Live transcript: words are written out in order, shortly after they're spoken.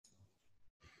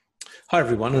Hi,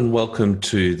 everyone, and welcome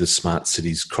to the Smart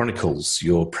Cities Chronicles,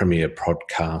 your premier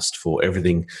podcast for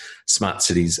everything Smart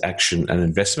Cities action and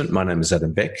investment. My name is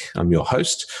Adam Beck. I'm your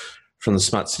host from the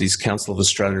Smart Cities Council of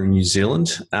Australia and New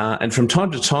Zealand. And from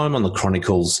time to time on the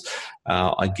Chronicles,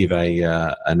 I give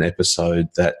an episode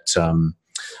that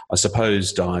I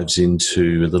suppose dives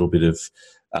into a little bit of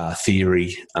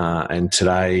theory. And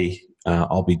today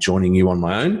I'll be joining you on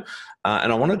my own.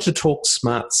 And I wanted to talk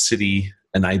smart city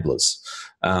enablers.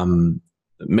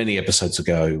 Many episodes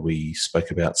ago, we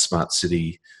spoke about smart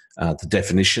city, the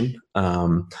definition,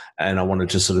 and I wanted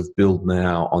to sort of build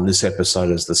now on this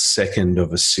episode as the second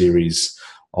of a series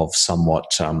of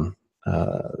somewhat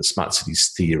smart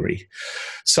cities theory.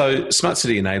 So smart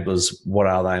city enablers, what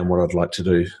are they and what I'd like to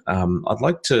do? I'd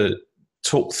like to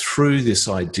talk through this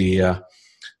idea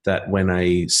that when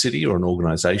a city or an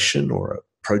organisation or a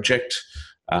project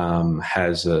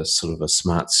has a sort of a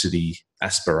smart city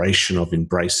aspiration of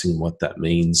embracing what that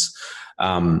means,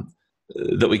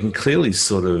 that we can clearly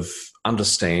sort of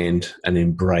understand and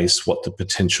embrace what the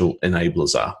potential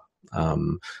enablers are.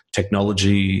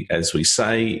 Technology, as we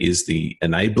say, is the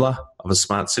enabler of a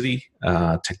smart city.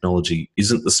 Technology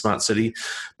isn't the smart city,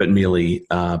 but merely,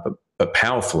 but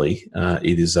powerfully,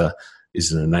 it is an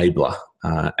enabler.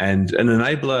 And an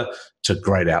enabler to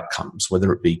great outcomes,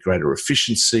 whether it be greater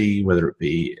efficiency, whether it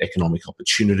be economic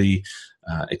opportunity,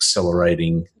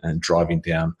 accelerating and driving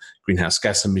down greenhouse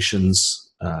gas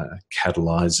emissions,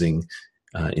 catalysing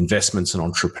investments and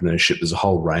entrepreneurship. There's a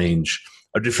whole range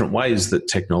of different ways that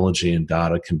technology and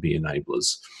data can be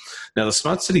enablers. Now, the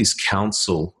Smart Cities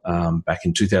Council back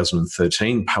in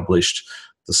 2013 published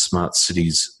the Smart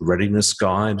Cities Readiness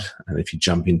Guide, and if you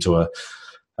jump into a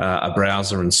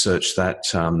browser and search that,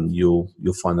 you'll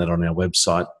find that on our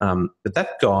website. But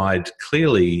that guide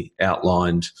clearly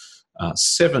outlined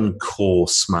 7 core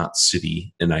smart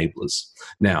city enablers.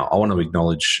 Now, I want to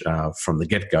acknowledge from the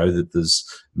get-go that there's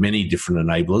many different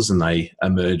enablers and they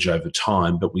emerge over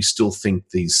time, but we still think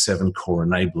these 7 core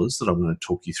enablers that I'm going to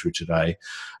talk you through today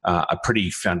are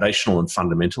pretty foundational and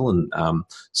fundamental and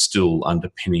still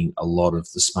underpinning a lot of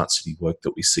the smart city work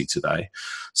that we see today.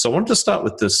 So I wanted to start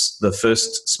with the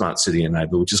first smart city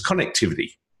enabler, which is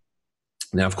connectivity.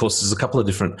 Now, of course, there's a couple of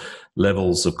different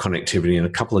levels of connectivity and a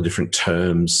couple of different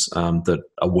terms that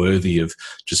are worthy of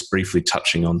just briefly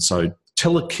touching on. So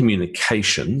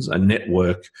telecommunications, a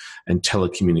network, and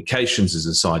telecommunications is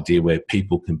this idea where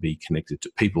people can be connected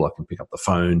to people. I can pick up the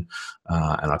phone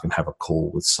and I can have a call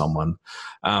with someone.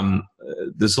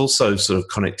 There's also sort of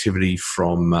connectivity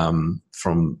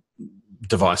from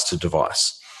device to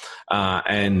device.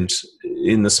 And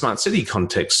in the smart city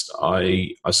context,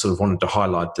 I sort of wanted to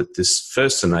highlight that this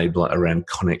first enabler around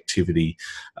connectivity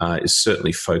is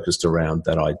certainly focused around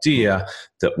that idea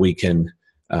that we can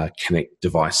connect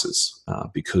devices,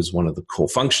 because one of the core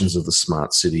functions of the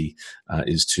smart city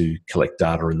is to collect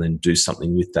data and then do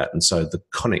something with that. And so the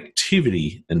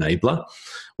connectivity enabler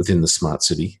within the smart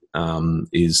city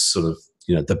is sort of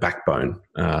the backbone,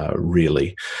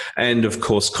 really. And of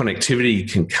course,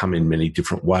 connectivity can come in many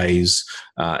different ways.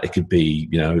 It could be,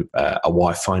 a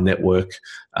Wi-Fi network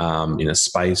in a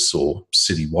space or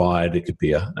citywide. It could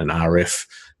be an RF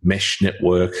mesh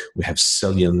network. We have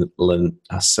cellular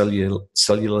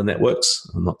networks.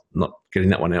 I'm not getting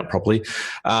that one out properly.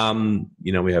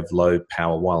 We have low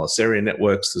power wireless area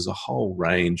networks. There's a whole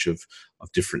range of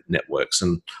different networks,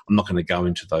 and I'm not going to go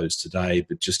into those today,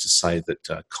 but just to say that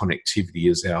connectivity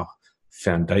is our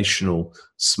foundational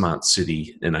smart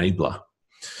city enabler.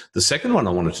 The second one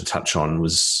I wanted to touch on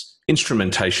was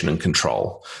instrumentation and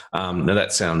control. Now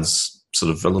that sounds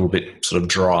sort of a little bit sort of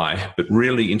dry, but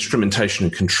really instrumentation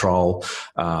and control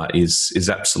is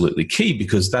absolutely key,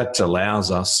 because that allows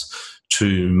us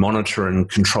to monitor and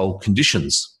control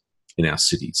conditions in our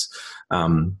cities.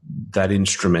 That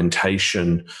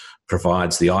instrumentation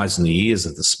provides the eyes and the ears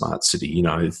of the smart city.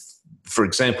 For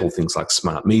example, things like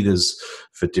smart meters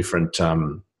for different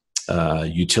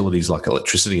utilities like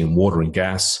electricity and water and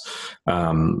gas.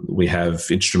 We have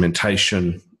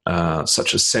instrumentation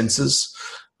such as sensors.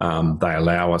 They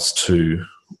allow us to,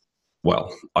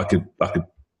 I could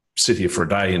sit here for a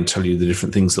day and tell you the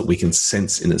different things that we can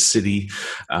sense in a city,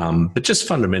 but just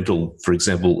fundamental, for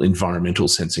example, environmental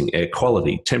sensing, air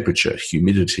quality, temperature,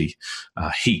 humidity,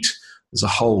 heat. There's a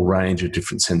whole range of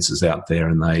different sensors out there,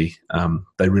 and they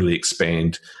really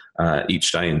expand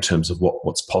each day in terms of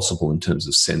what's possible in terms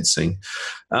of sensing,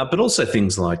 but also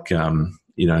things like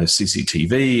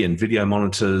CCTV and video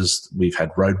monitors. We've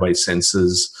had roadway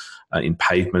sensors in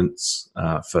pavements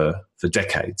for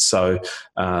decades. So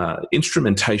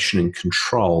instrumentation and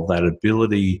control, that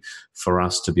ability for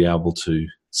us to be able to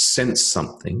sense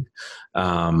something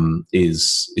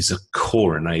is a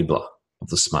core enabler of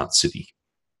the smart city.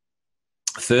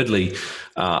 Thirdly,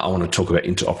 I want to talk about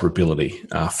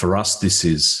interoperability. For us, this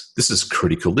is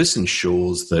critical. This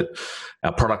ensures that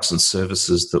our products and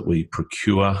services that we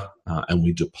procure and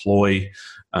we deploy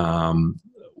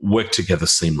work together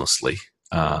seamlessly.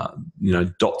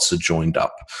 Dots are joined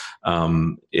up.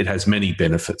 It has many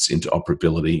benefits,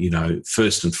 interoperability.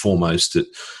 First and foremost, it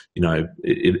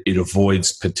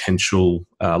avoids potential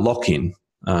lock-in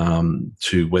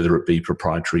to whether it be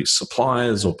proprietary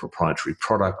suppliers or proprietary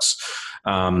products.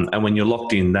 And when you're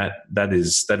locked in, that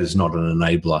is not an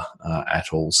enabler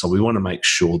at all. So we want to make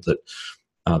sure that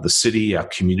the city, our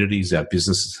communities, our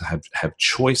businesses have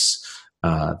choice.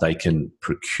 They can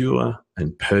procure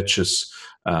and purchase,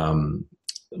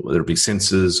 whether it be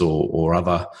sensors or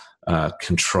other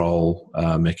control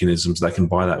mechanisms. They can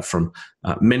buy that from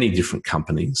many different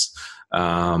companies.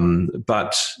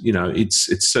 But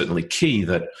it's certainly key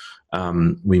that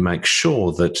we make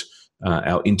sure that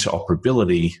our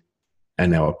interoperability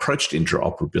and our approach to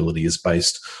interoperability is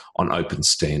based on open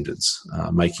standards,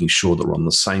 making sure that we're on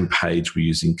the same page, we're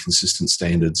using consistent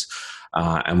standards.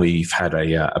 And we've had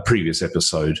a previous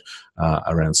episode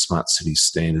around smart cities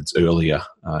standards earlier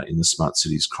in the Smart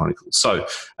Cities Chronicle. So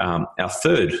our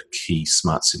third key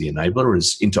smart city enabler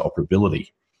is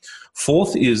interoperability.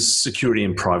 Fourth is security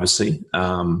and privacy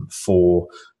for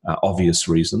obvious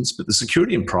reasons. But the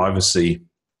security and privacy,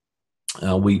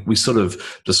 we sort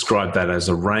of describe that as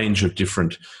a range of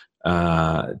different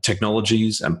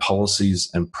technologies and policies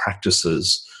and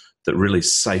practices that really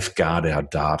safeguard our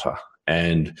data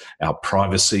and our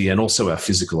privacy and also our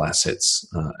physical assets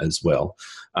as well.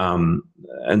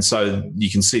 And so you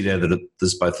can see there that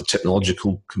there's both a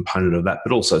technological component of that,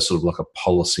 but also sort of like a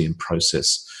policy and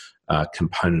process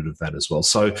component of that as well.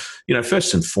 So,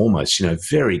 first and foremost,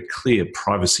 very clear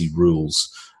privacy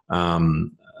rules, data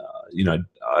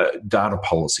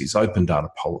policies, open data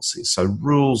policies. So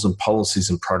rules and policies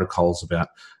and protocols about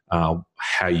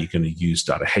how you're going to use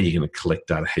data, how you're going to collect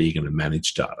data, how you're going to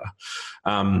manage data.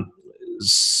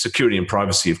 Security and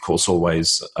privacy, of course,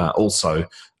 always also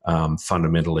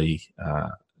fundamentally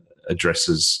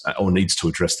addresses or needs to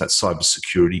address that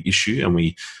cybersecurity issue. And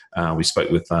we spoke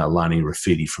with Lani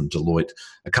Rafidi from Deloitte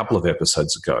a couple of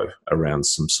episodes ago around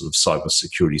some sort of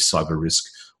cybersecurity, cyber risk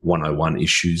 101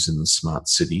 issues in the smart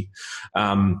city.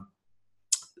 So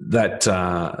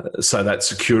that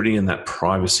security and that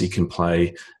privacy can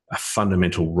play a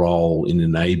fundamental role in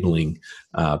enabling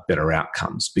better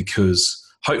outcomes, because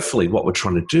hopefully what we're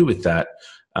trying to do with that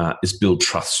is build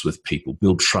trust with people,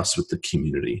 build trust with the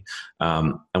community.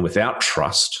 And without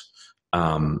trust,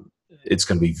 it's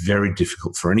going to be very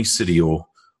difficult for any city or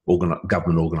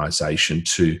government organisation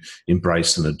to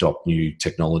embrace and adopt new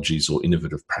technologies or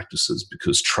innovative practices,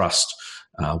 because trust,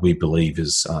 we believe,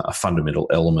 is a fundamental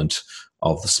element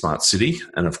of the smart city.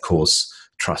 And of course,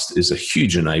 trust is a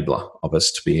huge enabler of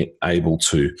us to be able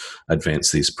to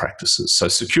advance these practices. So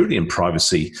security and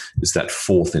privacy is that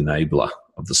fourth enabler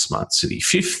of the smart city.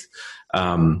 Fifth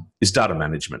is data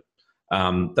management.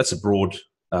 That's a broad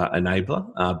enabler,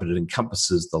 but it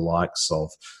encompasses the likes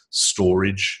of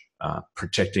storage,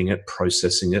 protecting it,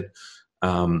 processing it,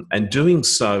 and doing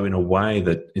so in a way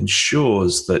that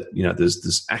ensures that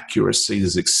there's accuracy,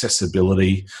 there's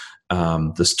accessibility,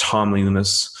 there's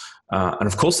timeliness, and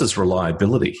of course there's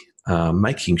reliability,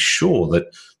 making sure that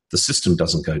the system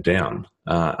doesn't go down.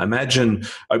 Imagine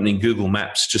opening Google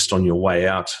Maps just on your way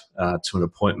out to an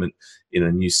appointment in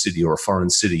a new city or a foreign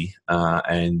city,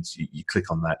 and you click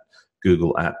on that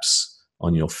Google Apps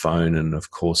on your phone, and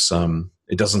of course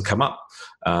it doesn't come up.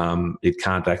 It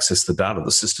can't access the data.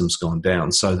 The system's gone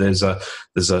down. So there's a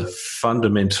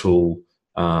fundamental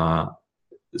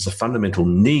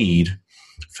need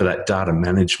for that data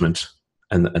management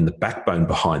and the backbone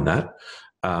behind that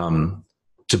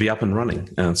to be up and running.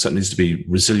 So it needs to be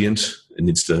resilient. It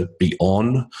needs to be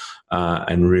on,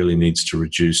 and really needs to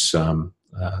reduce the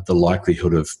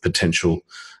likelihood of potential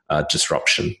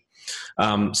disruption.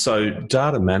 So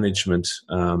data management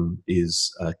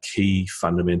is a key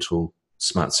fundamental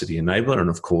smart city enabler, and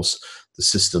of course the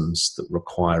systems that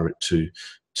require it to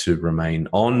remain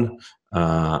on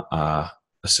are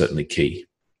certainly key.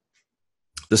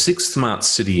 The sixth smart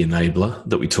city enabler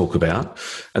that we talk about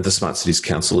at the Smart Cities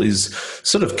Council is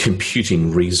sort of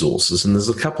computing resources, and there's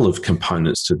a couple of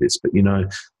components to this. But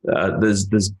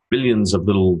there's billions of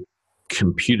little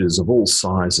computers of all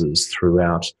sizes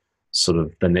throughout sort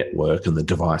of the network and the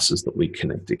devices that we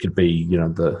connect. It could be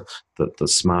the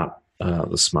smart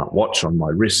watch on my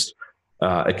wrist.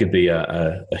 It could be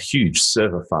a huge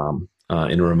server farm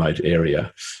in a remote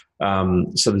area.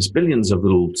 So there's billions of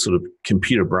little sort of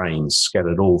computer brains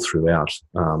scattered all throughout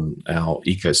our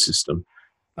ecosystem.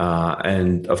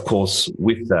 And of course,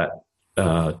 with that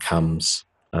comes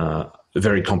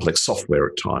very complex software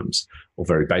at times, or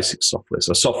very basic software.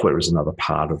 So software is another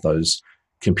part of those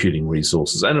computing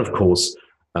resources. And of course,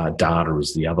 data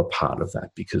is the other part of that,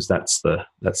 because that's the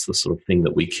sort of thing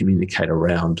that we communicate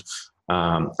around.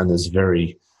 And there's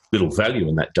very little value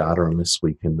in that data unless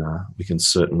we can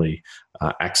certainly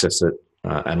access it,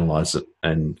 analyze it,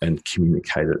 and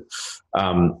communicate it.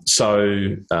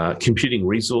 So computing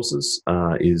resources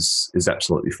is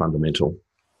absolutely fundamental.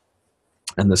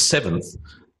 And the seventh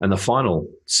and the final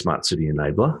smart city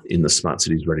enabler in the Smart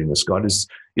Cities Readiness Guide is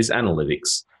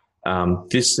analytics.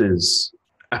 This is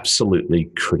absolutely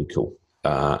critical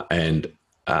and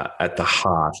at the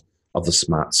heart of the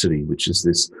smart city, which is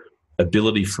this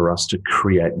ability for us to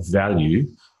create value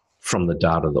from the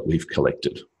data that we've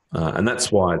collected. And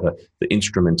that's why the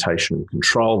instrumentation and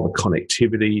control, the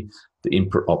connectivity, the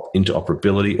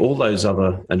interoperability, all those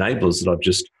other enablers that I've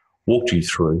just walked you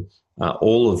through,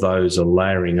 all of those are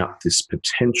layering up this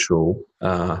potential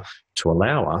to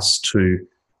allow us to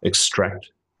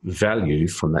extract value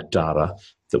from that data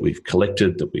that we've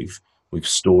collected, that we've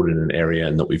stored in an area,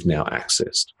 and that we've now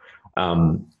accessed.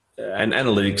 And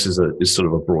analytics is sort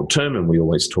of a broad term, and we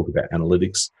always talk about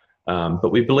analytics,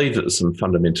 but we believe that there's some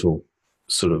fundamental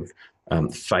sort of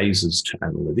phases to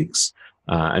analytics,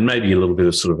 and maybe a little bit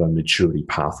of sort of a maturity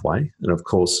pathway. And of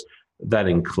course, that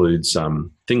includes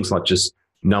things like just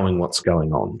knowing what's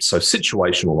going on. So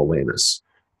situational awareness.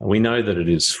 We know that it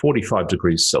is 45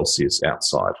 degrees Celsius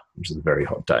outside, which is a very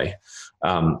hot day.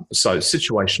 So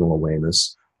situational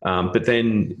awareness. But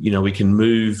then, we can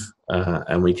move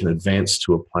and we can advance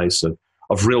to a place of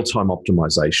real-time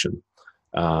optimization,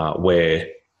 where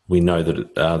we know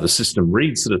that the system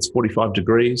reads that it's 45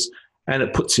 degrees and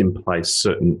it puts in place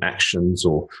certain actions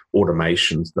or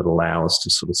automations that allow us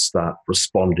to sort of start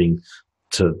responding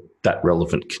to that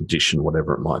relevant condition,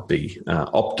 whatever it might be,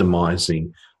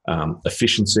 optimizing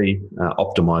efficiency,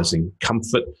 optimizing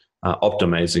comfort,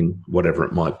 optimizing whatever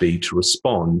it might be to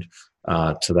respond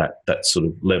to that sort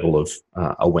of level of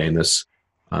awareness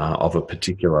of a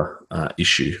particular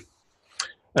issue.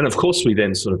 And of course, we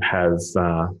then sort of have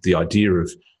the idea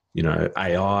of,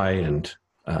 AI and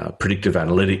predictive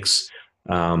analytics,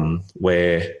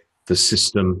 where the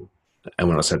system, and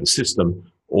when I say the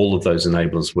system, all of those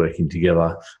enablers working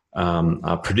together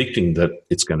are predicting that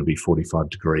it's going to be 45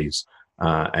 degrees,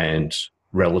 and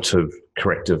relative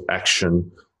corrective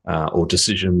action or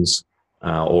decisions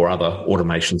or other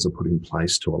automations are put in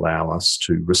place to allow us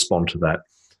to respond to that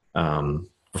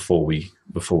before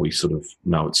we sort of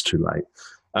know it's too late.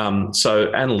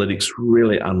 So analytics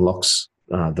really unlocks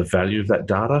the value of that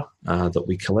data that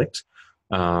we collect.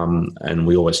 And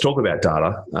we always talk about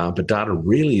data, but data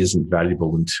really isn't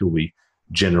valuable until we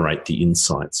generate the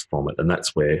insights from it. And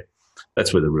that's where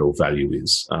the real value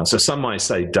is. So some might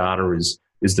say data is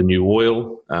the new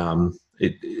oil.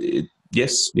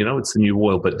 Yes, it's the new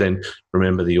oil, but then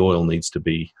remember the oil needs to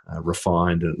be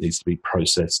refined and it needs to be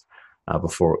processed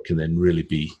before it can then really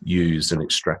be used and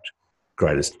extract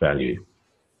greatest value.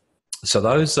 So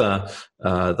those are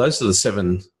the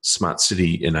 7 smart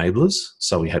city enablers.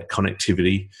 So we had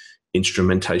connectivity,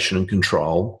 instrumentation and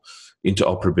control,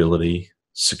 interoperability,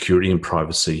 security and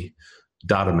privacy,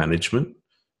 data management,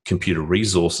 computer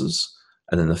resources,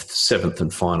 and then the 7th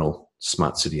and final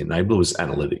smart city enabler was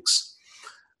analytics.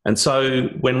 And so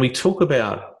when we talk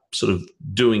about sort of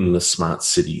doing the smart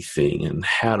city thing and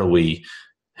how do we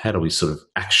sort of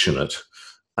action it,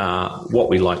 what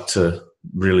we like to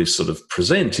really sort of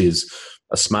present is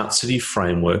a smart city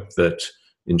framework that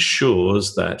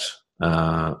ensures that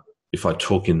if I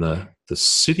talk in the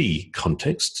city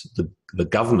context, the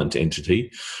government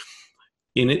entity,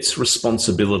 in its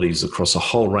responsibilities across a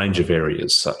whole range of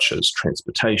areas such as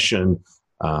transportation,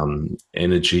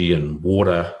 energy and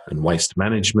water and waste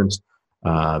management,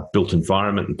 built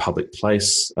environment and public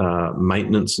place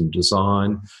maintenance and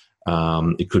design.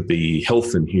 It could be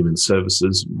health and human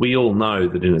services. We all know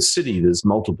that in a city there's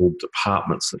multiple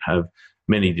departments that have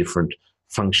many different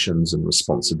functions and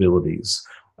responsibilities.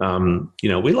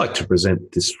 We like to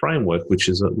present this framework, which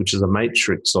is a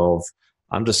matrix of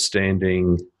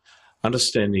understanding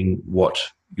what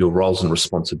your roles and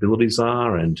responsibilities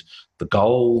are and the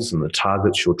goals and the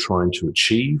targets you're trying to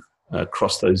achieve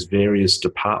across those various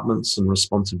departments and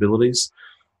responsibilities,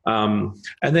 and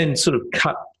then sort of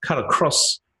cut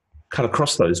across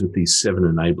those with these 7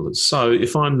 enablers. So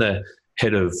if I'm the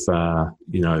head of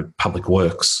public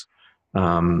works,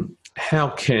 how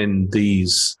can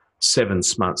these 7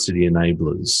 smart city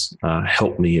enablers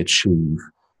help me achieve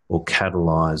or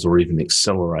catalyse or even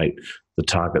accelerate the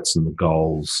targets and the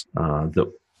goals that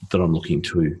I'm looking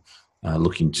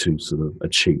to sort of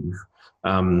achieve.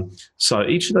 So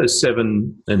each of those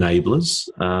 7 enablers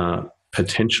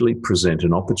potentially present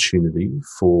an opportunity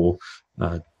for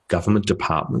government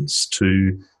departments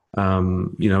to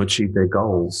achieve their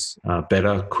goals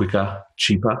better, quicker,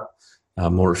 cheaper,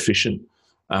 more efficient,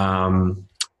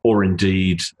 or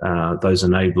indeed those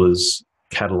enablers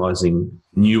catalysing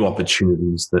new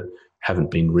opportunities that haven't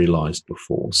been realised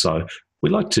before. So we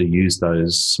like to use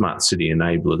those smart city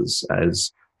enablers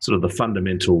as sort of the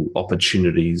fundamental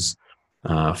opportunities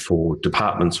for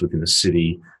departments within a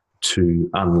city to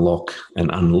unlock and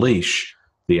unleash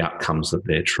the outcomes that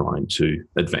they're trying to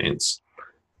advance.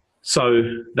 So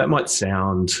that might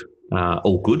sound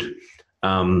all good,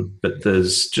 but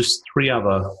there's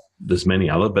many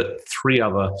other, but 3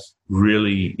 other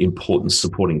really important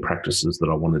supporting practices that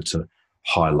I wanted to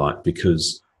highlight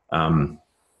because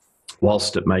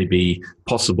whilst it may be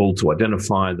possible to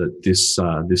identify that this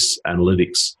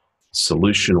analytics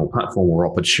solution or platform or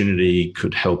opportunity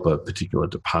could help a particular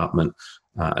department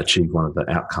achieve one of the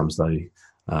outcomes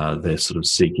they're sort of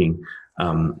seeking,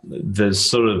 there's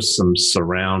sort of some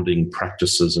surrounding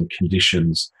practices and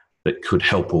conditions that could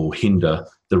help or hinder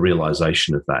the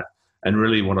realisation of that. And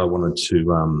really, what I wanted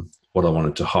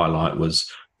to highlight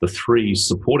was the 3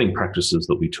 supporting practices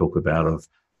that we talk about of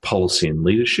policy and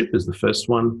leadership is the first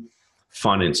one,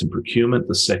 finance and procurement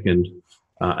the second,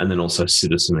 and then also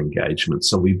citizen engagement.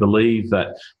 So we believe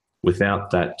that without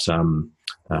that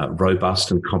robust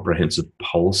and comprehensive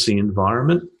policy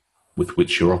environment with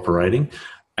which you're operating,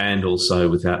 and also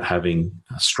without having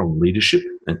a strong leadership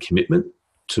and commitment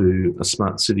to a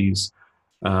smart cities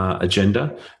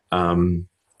agenda,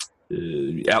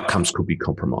 outcomes could be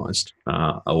compromised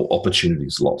or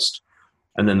opportunities lost.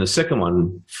 And then the second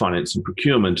one, finance and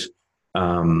procurement,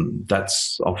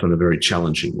 that's often a very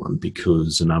challenging one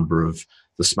because a number of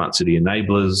the smart city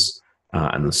enablers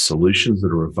and the solutions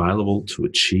that are available to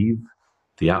achieve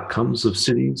the outcomes of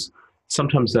cities,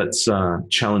 sometimes that's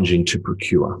challenging to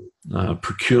procure.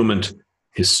 Procurement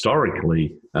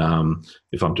historically,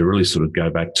 if I'm to really sort of go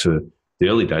back to the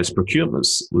early days, procurement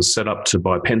was set up to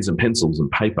buy pens and pencils and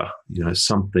paper,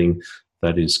 something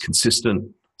that is consistent,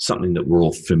 something that we're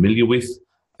all familiar with,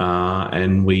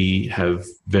 and we have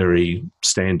very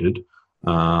standard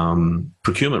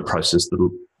procurement process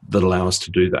that allow us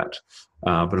to do that.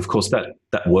 But of course, that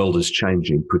world is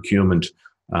changing. Procurement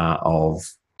of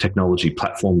technology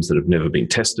platforms that have never been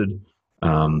tested,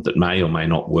 that may or may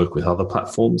not work with other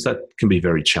platforms, that can be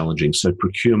very challenging. So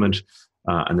procurement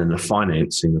and then the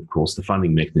financing, of course, the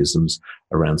funding mechanisms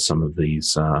around some of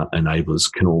these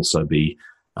enablers can also be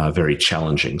very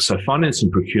challenging. So finance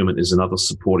and procurement is another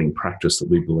supporting practice that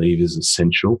we believe is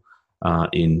essential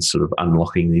in sort of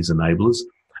unlocking these enablers.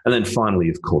 And then finally,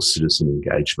 of course, citizen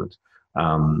engagement,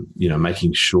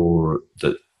 making sure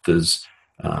that there's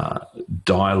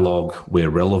dialogue where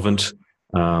relevant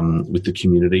with the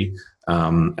community.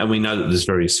 And we know that there's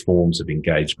various forms of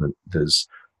engagement. There's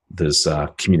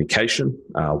communication,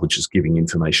 which is giving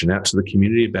information out to the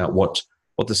community about what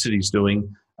the city's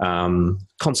doing.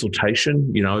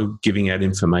 Consultation, giving out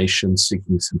information,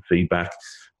 seeking some feedback.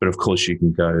 But of course, you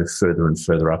can go further and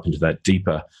further up into that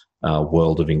deeper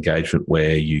world of engagement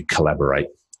where you collaborate.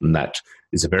 And that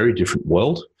is a very different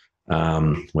world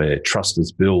where trust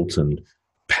is built and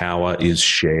power is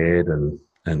shared and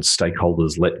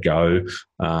stakeholders let go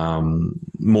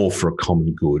more for a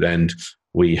common good. And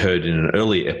we heard in an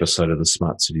earlier episode of the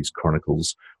Smart Cities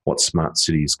Chronicles what Smart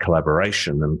Cities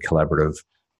collaboration and collaborative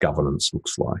governance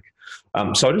looks like.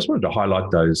 So I just wanted to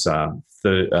highlight those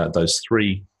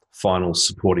 3 final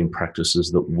supporting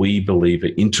practices that we believe are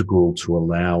integral to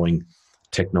allowing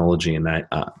technology and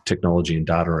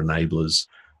data enablers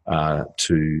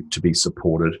to be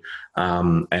supported.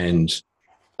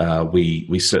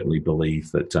 We certainly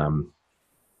believe that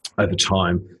over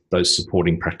time, those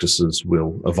supporting practices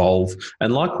will evolve.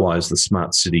 And likewise, the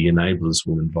smart city enablers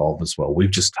will evolve as well.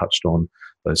 We've just touched on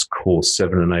those core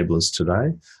 7 enablers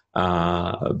today,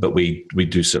 but we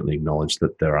do certainly acknowledge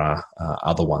that there are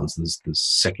other ones. There's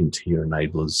second-tier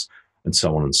enablers and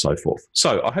so on and so forth.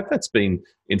 So I hope that's been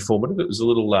informative. It was a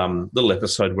little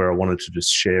episode where I wanted to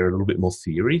just share a little bit more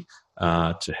theory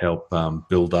to help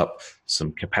build up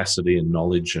some capacity and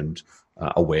knowledge and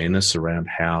awareness around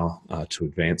how to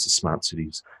advance a smart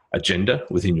cities agenda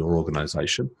within your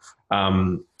organisation.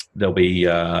 There'll be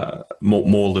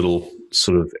more little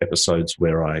sort of episodes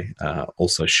where I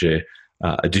also share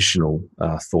additional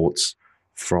thoughts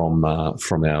from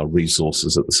our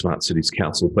resources at the Smart Cities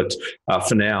Council. But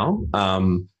for now,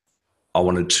 I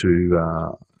wanted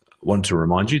to want to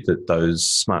remind you that those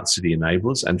smart city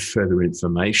enablers and further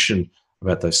information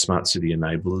about those smart city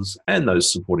enablers and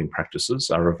those supporting practices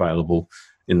are available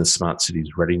in the Smart Cities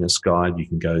Readiness Guide. You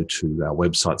can go to our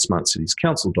website,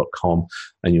 smartcitiescouncil.com,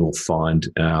 and you'll find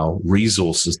our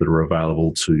resources that are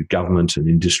available to government and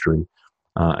industry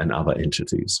and other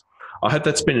entities. I hope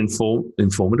that's been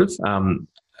informative.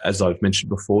 As I've mentioned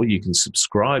before, you can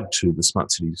subscribe to the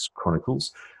Smart Cities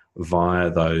Chronicles via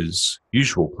those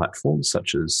usual platforms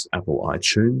such as Apple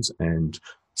iTunes and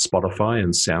Spotify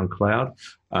and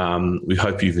SoundCloud. We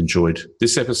hope you've enjoyed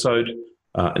this episode.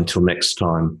 Until next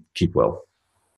time, keep well.